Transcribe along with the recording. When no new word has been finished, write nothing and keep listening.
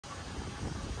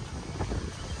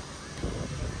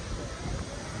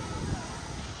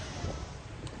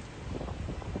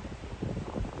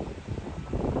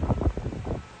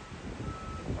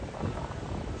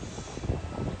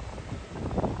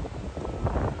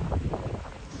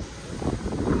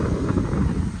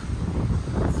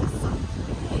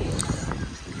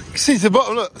see the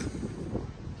bottom, look.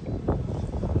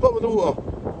 Bottom of the water.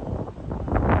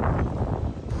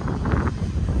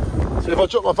 So if I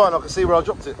drop my phone, I can see where I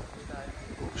dropped it.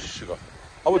 Oh, sugar.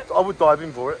 I would dive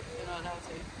in for it.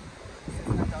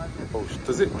 Oh,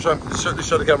 does it? Show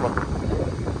the camera.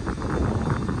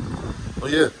 Oh,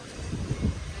 yeah.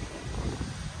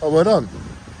 Oh, well done.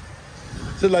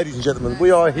 So, ladies and gentlemen,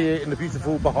 we are here in the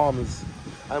beautiful Bahamas.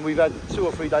 And we've had 2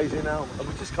 or 3 days here now. And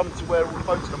we've just come to where all the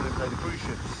boats come in every day, the cruise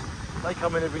ships. They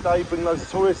come in every day, bring loads of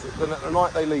tourists, and at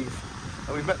night they leave.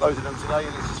 And we've met loads of them today,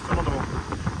 and it's just phenomenal.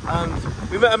 And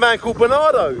we met a man called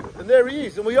Bernardo, and there he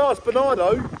is. And we asked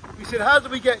Bernardo, we said, how do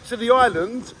we get to the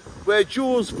island where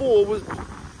Jaws 4 was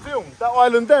filmed? That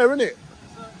island there, isn't it?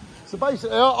 So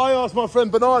basically, I asked my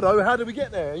friend Bernardo, how do we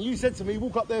get there? And you said to me,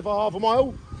 walk up there for half a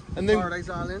mile, and then... Paradise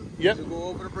Island, yep. you go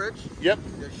over the bridge, yep.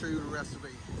 They'll show you the rest of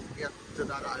it, get to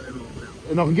that island over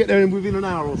there. And I can get there within an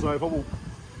hour or so if I walk?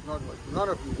 Not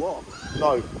if you walk.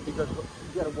 No. Because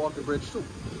you got to walk the bridge too.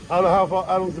 How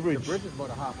long's the bridge? The bridge is about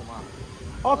a half a mile.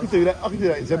 I can do that. I can do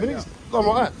that in 10 minutes. I'm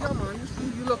like that. Yeah, man.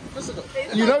 You look physical.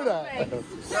 You know that.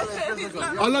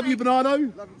 I love you, Bernardo. Love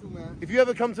you too, man. If you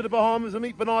ever come to the Bahamas and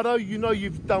meet Bernardo, you know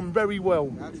you've done very well.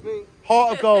 That's me.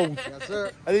 Heart of gold. Yes,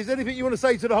 sir. And is there anything you want to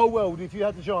say to the whole world if you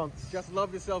had the chance? Just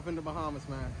love yourself in the Bahamas,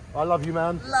 man. I love you,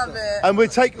 man. Love it. And we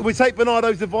take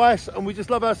Bernardo's advice and we just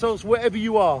love ourselves wherever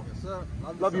you are. Yes, sir.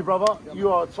 Love you, brother. Yeah,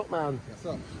 you are a top man. Yes,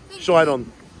 sir. Shine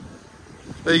on.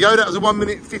 There you go. That was a 1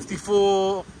 minute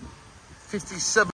 54, 57.